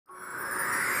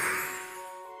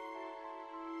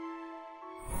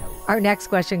Our next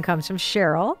question comes from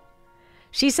Cheryl.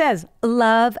 She says,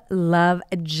 love,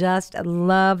 just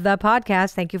love the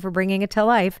podcast. Thank you for bringing it to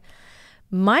life.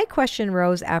 My question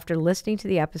arose after listening to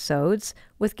the episodes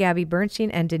with Gabby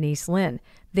Bernstein and Denise Linn.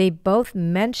 They both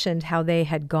mentioned how they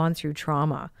had gone through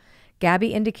trauma.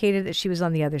 Gabby indicated that she was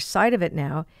on the other side of it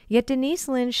now, yet Denise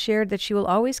Linn shared that she will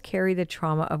always carry the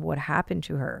trauma of what happened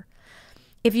to her.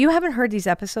 If you haven't heard these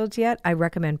episodes yet, I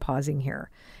recommend pausing here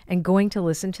and going to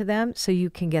listen to them so you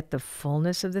can get the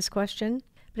fullness of this question.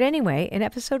 But anyway, in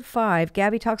episode 5,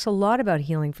 Gabby talks a lot about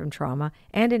healing from trauma,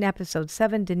 and in episode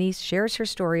 7, Denise shares her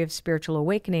story of spiritual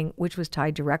awakening, which was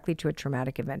tied directly to a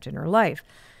traumatic event in her life.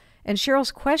 And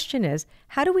Cheryl's question is,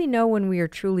 how do we know when we are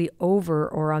truly over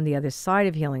or on the other side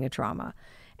of healing a trauma?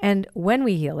 And when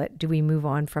we heal it, do we move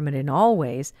on from it in all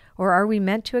ways, or are we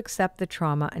meant to accept the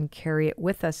trauma and carry it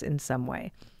with us in some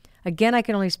way? Again, I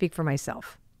can only speak for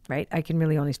myself, right? I can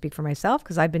really only speak for myself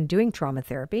because I've been doing trauma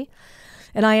therapy.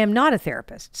 And I am not a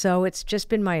therapist, so it's just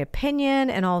been my opinion,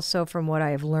 and also from what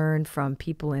I have learned from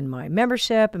people in my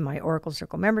membership, in my Oracle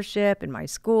Circle membership, in my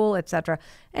school, etc.,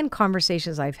 and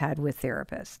conversations I've had with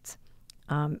therapists.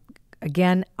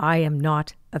 Again, I am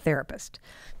not a therapist.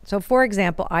 So for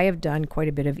example, I have done quite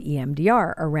a bit of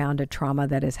EMDR around a trauma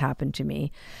that has happened to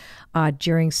me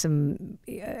during some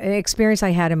experience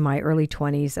I had in my early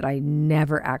 20s that I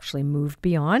never actually moved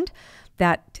beyond.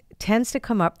 That tends to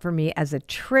come up for me as a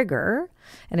trigger,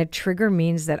 and a trigger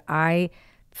means that I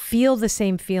feel the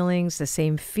same feelings, the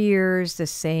same fears, the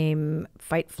same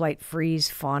fight, flight, freeze,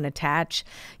 fawn, attach,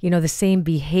 the same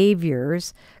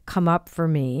behaviors come up for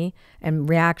me and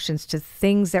reactions to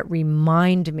things that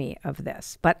remind me of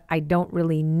this. But I don't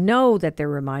really know that they're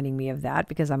reminding me of that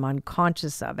because I'm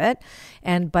unconscious of it.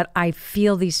 But I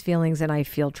feel these feelings and I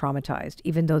feel traumatized,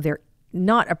 even though they're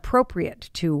not appropriate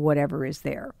to whatever is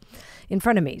there in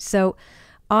front of me. So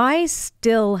I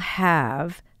still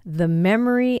have the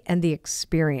memory and the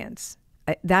experience.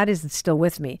 That is still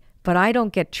with me, but I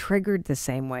don't get triggered the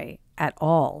same way at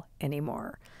all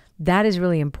anymore. That is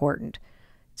really important.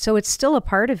 So it's still a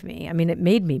part of me. I mean, it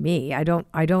made me me. I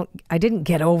didn't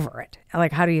get over it.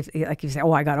 Like, how do you, like you say,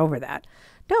 oh, I got over that.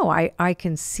 No, I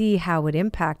can see how it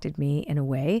impacted me in a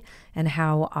way, and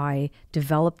how I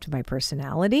developed my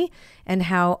personality, and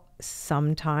how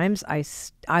sometimes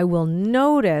I will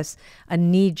notice a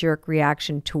knee-jerk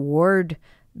reaction toward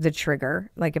the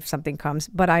trigger, like if something comes,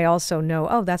 but I also know,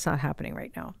 oh, that's not happening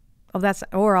right now.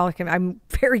 I'm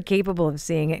very capable of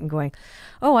seeing it and going,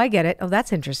 oh, I get it. Oh,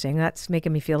 that's interesting. That's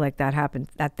making me feel like that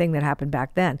thing that happened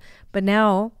back then. But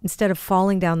now, instead of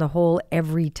falling down the hole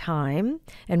every time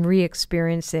and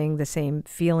re-experiencing the same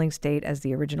feeling state as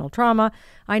the original trauma,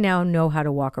 I now know how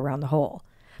to walk around the hole.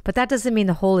 But that doesn't mean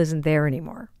the hole isn't there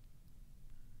anymore.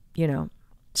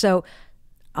 So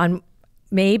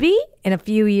maybe in a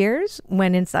few years,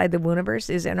 when Inside the Wooniverse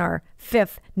is in our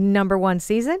 5th #1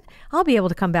 season, I'll be able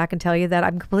to come back and tell you that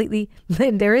I'm completely,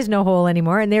 there is no hole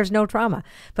anymore and there's no trauma.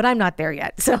 But I'm not there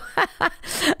yet. So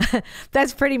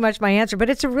that's pretty much my answer. But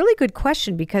it's a really good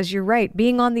question, because you're right.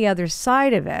 Being on the other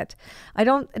side of it,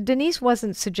 Denise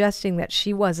wasn't suggesting that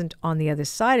she wasn't on the other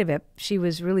side of it. She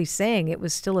was really saying it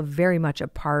was still very much a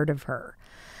part of her.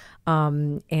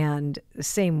 And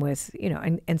same with,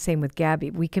 and same with Gabby.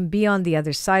 We can be on the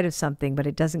other side of something, but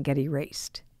it doesn't get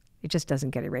erased. It just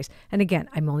doesn't get erased. And again,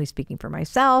 I'm only speaking for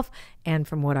myself and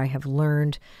from what I have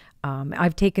learned.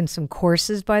 I've taken some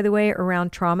courses, by the way,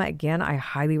 around trauma. Again, I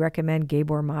highly recommend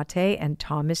Gabor Mate and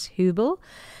Thomas Hübel.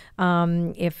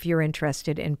 If you're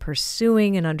interested in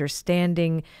pursuing an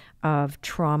understanding of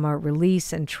trauma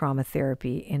release and trauma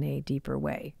therapy in a deeper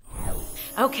way.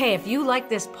 Okay, if you like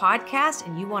this podcast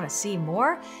and you want to see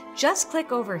more, just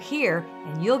click over here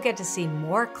and you'll get to see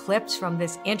more clips from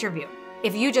this interview.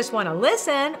 If you just want to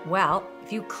listen, well,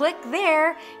 if you click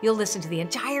there, you'll listen to the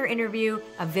entire interview,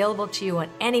 available to you on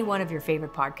any one of your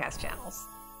favorite podcast channels.